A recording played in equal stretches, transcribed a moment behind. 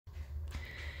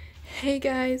Hey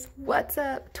guys, what's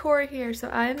up? Tori here. So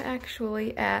I'm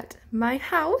actually at my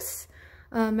house,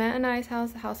 Matt and I's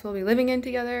house, the house we'll be living in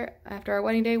together after our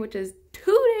wedding day, which is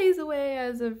 2 days away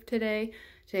as of today.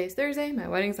 Today's Thursday, my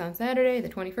wedding's on Saturday, the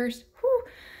 21st.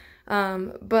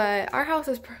 Whew. But our house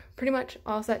is pretty much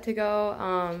all set to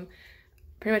go.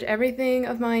 Pretty much everything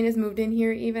of mine is moved in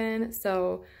here even,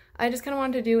 so I just kind of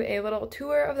wanted to do a little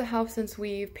tour of the house since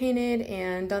we've painted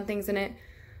and done things in it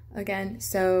again.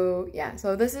 So yeah,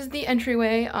 so this is the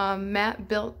entryway. Matt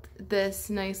built this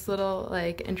nice little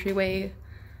like entryway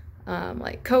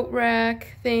like coat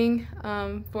rack thing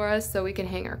for us so we can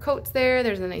hang our coats there.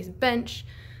 There's a nice bench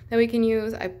that we can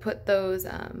use. I put those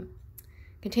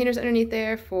containers underneath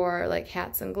there for like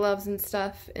hats and gloves and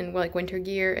stuff and like winter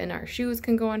gear, and our shoes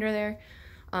can go under there.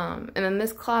 And then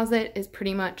this closet is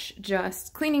pretty much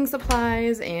just cleaning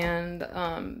supplies, and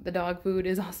the dog food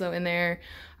is also in there,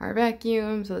 our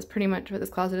vacuum. So that's pretty much what this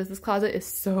closet is. This closet is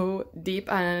so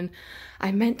deep, and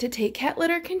I meant to take cat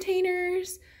litter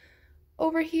containers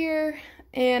over here,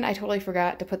 and I totally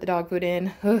forgot to put the dog food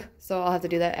in. So I'll have to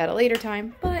do that at a later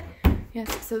time. But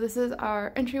yes, so this is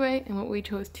our entryway and what we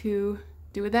chose to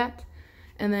do with that.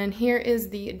 And then here is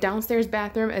the downstairs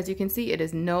bathroom. As you can see, it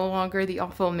is no longer the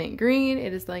awful mint green.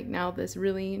 It is like now this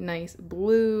really nice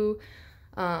blue.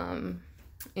 And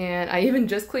I even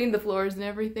just cleaned the floors and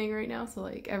everything right now. So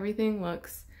like everything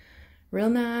looks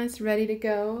real nice, ready to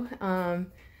go.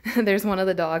 There's one of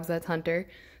the dogs, that's Hunter.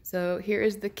 So here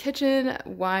is the kitchen.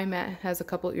 Why Matt has a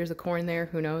couple ears of corn there,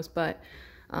 who knows, but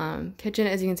kitchen,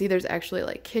 as you can see, there's actually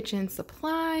like kitchen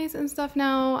supplies and stuff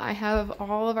now. I have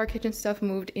all of our kitchen stuff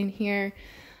moved in here.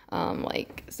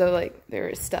 So like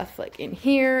there's stuff like in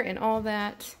here and all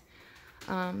that.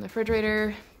 The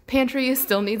refrigerator, pantry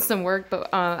still needs some work,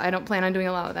 but I don't plan on doing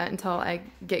a lot of that until I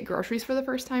get groceries for the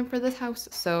first time for this house.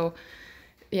 So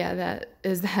yeah, that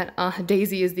is that.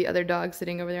 Daisy is the other dog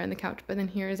sitting over there on the couch. But then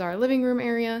here is our living room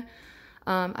area.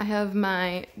 I have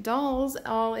my dolls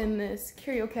all in this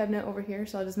curio cabinet over here,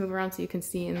 so I'll just move around so you can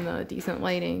see in the decent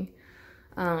lighting.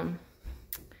 But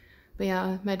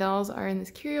yeah, my dolls are in this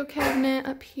curio cabinet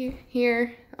up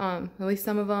here, at least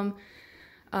some of them.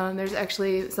 There's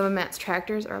actually some of Matt's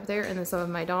tractors are up there, and then some of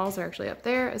my dolls are actually up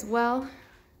there as well.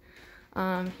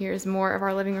 Here's more of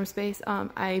our living room space.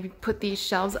 I put these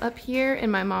shelves up here,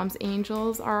 and my mom's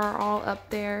angels are all up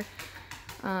there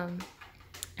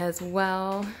as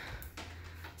well.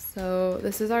 So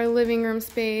this is our living room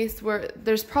space, where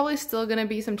there's probably still going to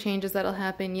be some changes that'll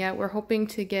happen yet. We're hoping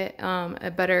to get a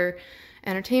better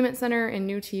entertainment center and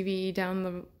new TV down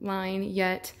the line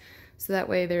yet. So that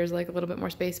way there's like a little bit more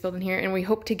space filled in here. And we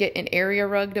hope to get an area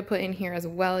rug to put in here as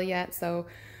well yet. So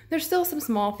there's still some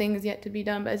small things yet to be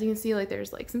done. But as you can see, like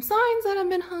there's like some signs that have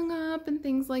been hung up and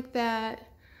things like that.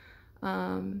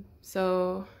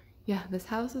 So yeah, this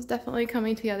house is definitely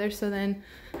coming together. So then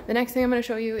the next thing I'm going to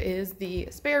show you is the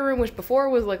spare room, which before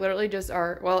was like literally just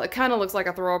our, well, it kind of looks like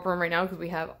a throw up room right now because we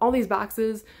have all these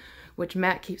boxes, which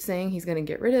Matt keeps saying he's going to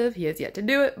get rid of. He has yet to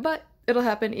do it, but it'll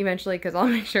happen eventually because I'll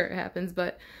make sure it happens.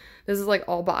 But this is like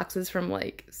all boxes from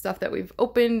like stuff that we've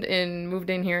opened and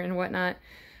moved in here and whatnot.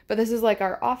 But this is like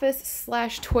our office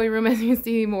slash toy room. As you can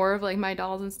see, more of like my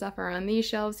dolls and stuff are on these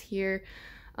shelves here.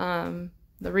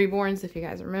 The Reborns, if you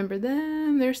guys remember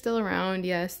them, they're still around,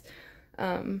 yes.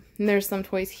 And there's some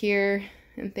toys here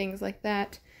and things like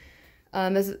that.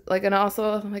 This is like, and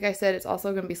also, like I said, it's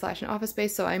also going to be slash an office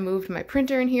space. So I moved my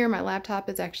printer in here. My laptop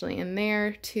is actually in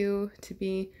there too, to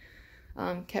be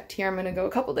kept here. I'm going to go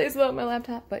a couple days without my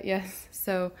laptop, but yes.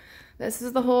 So this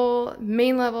is the whole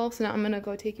main level. So now I'm going to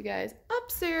go take you guys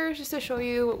upstairs just to show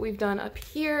you what we've done up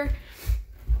here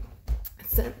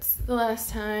since the last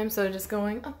time. So just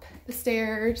going up the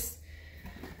stairs,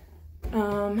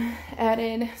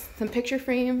 added some picture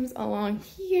frames along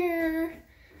here,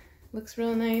 looks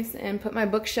real nice, and put my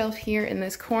bookshelf here in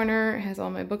this corner. It has all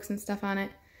my books and stuff on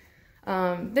it.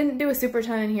 Didn't do a super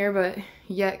ton in here, but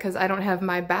yet, because I don't have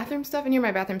my bathroom stuff in here.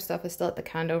 My bathroom stuff is still at the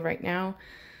condo right now,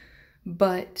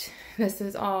 but this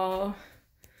is all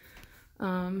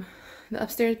the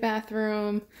upstairs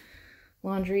bathroom,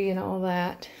 laundry and all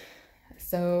that.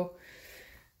 So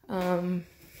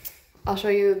I'll show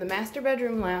you the master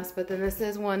bedroom last, but then this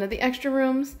is one of the extra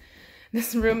rooms.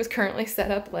 This room is currently set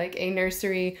up like a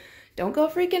nursery. Don't go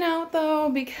freaking out though,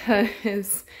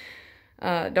 because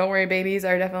don't worry, babies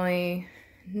are definitely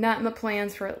not in the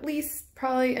plans for at least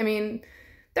probably, I mean,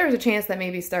 there's a chance that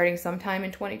maybe starting sometime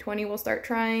in 2020 we'll start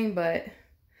trying, but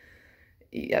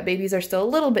yeah, babies are still a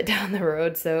little bit down the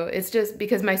road. So it's just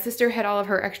because my sister had all of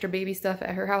her extra baby stuff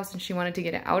at her house and she wanted to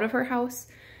get it out of her house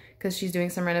because she's doing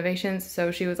some renovations.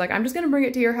 So she was like, I'm just going to bring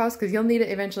it to your house because you'll need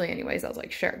it eventually anyways. I was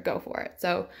like, sure, go for it.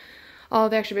 So all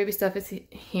the extra baby stuff is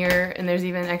here, and there's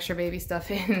even extra baby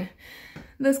stuff in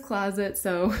this closet,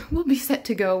 so we'll be set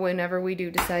to go whenever we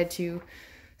do decide to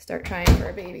start trying for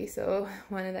a baby. So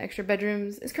one of the extra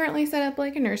bedrooms is currently set up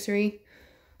like a nursery.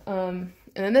 And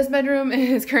then this bedroom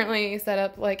is currently set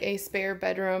up like a spare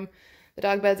bedroom. The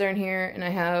dog beds are in here, and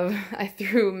I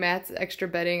threw Matt's extra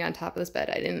bedding on top of this bed.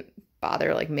 I didn't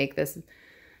bother like make this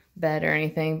bed or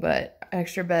anything, but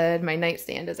extra bed. My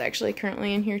nightstand is actually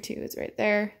currently in here too. It's right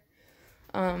there.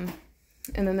 And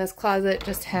then this closet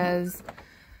just has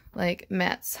like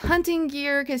Matt's hunting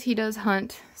gear, because he does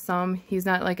hunt some. He's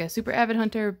not like a super avid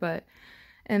hunter, but,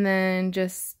 and then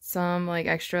just some like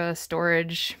extra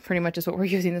storage, pretty much is what we're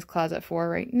using this closet for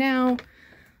right now.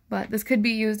 But this could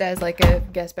be used as like a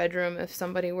guest bedroom if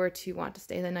somebody were to want to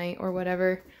stay the night or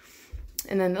whatever.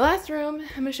 And then the last room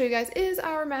I'm going to show you guys is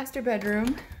our master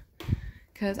bedroom,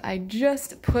 because I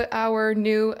just put our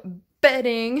new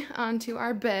bedding onto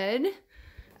our bed.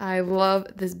 I love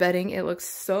this bedding. It looks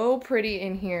so pretty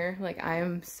in here. Like, I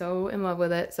am so in love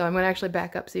with it. So I'm going to actually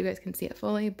back up so you guys can see it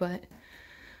fully. But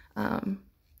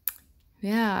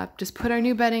yeah, just put our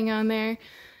new bedding on there.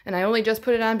 And I only just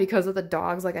put it on because of the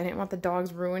dogs. Like, I didn't want the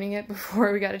dogs ruining it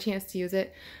before we got a chance to use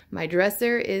it. My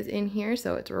dresser is in here,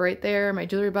 so it's right there. My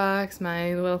jewelry box,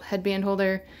 my little headband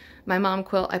holder, my mom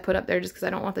quilt I put up there just because I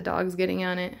don't want the dogs getting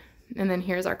on it. And then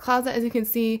here's our closet, as you can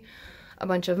see. A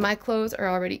bunch of my clothes are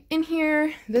already in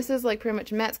here. This is like pretty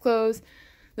much Matt's clothes.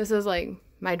 This is like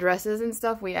my dresses and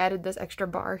stuff. We added this extra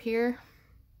bar here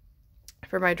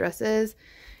for my dresses.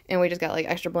 And we just got like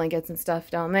extra blankets and stuff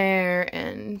down there.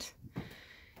 And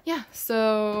yeah,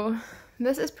 so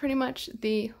this is pretty much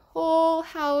the whole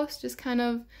house, just kind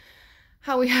of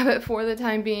how we have it for the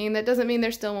time being. That doesn't mean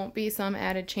there still won't be some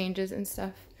added changes and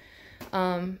stuff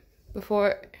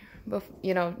before,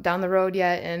 you know, down the road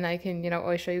yet, and I can, you know,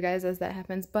 always show you guys as that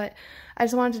happens. But I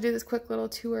just wanted to do this quick little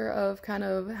tour of kind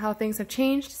of how things have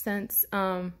changed since,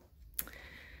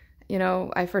 you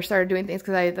know, I first started doing things,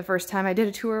 because the first time I did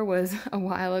a tour was a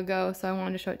while ago, so I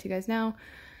wanted to show it to you guys now.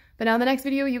 But now the next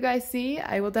video you guys see,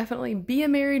 I will definitely be a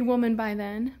married woman by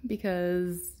then,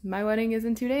 because my wedding is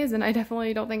in 2 days, and I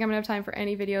definitely don't think I'm gonna have time for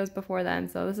any videos before then.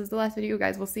 So this is the last video you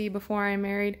guys will see before I'm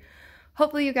married.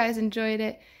 Hopefully you guys enjoyed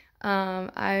it.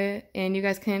 And you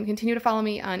guys can continue to follow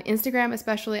me on Instagram,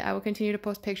 especially. I will continue to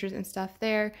post pictures and stuff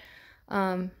there.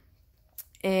 And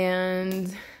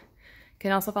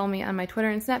can also follow me on my Twitter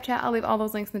and Snapchat. I'll leave all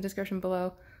those links in the description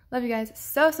below. Love you guys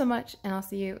so, so much, and I'll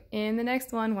see you in the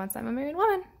next one once I'm a married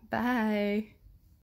woman. Bye.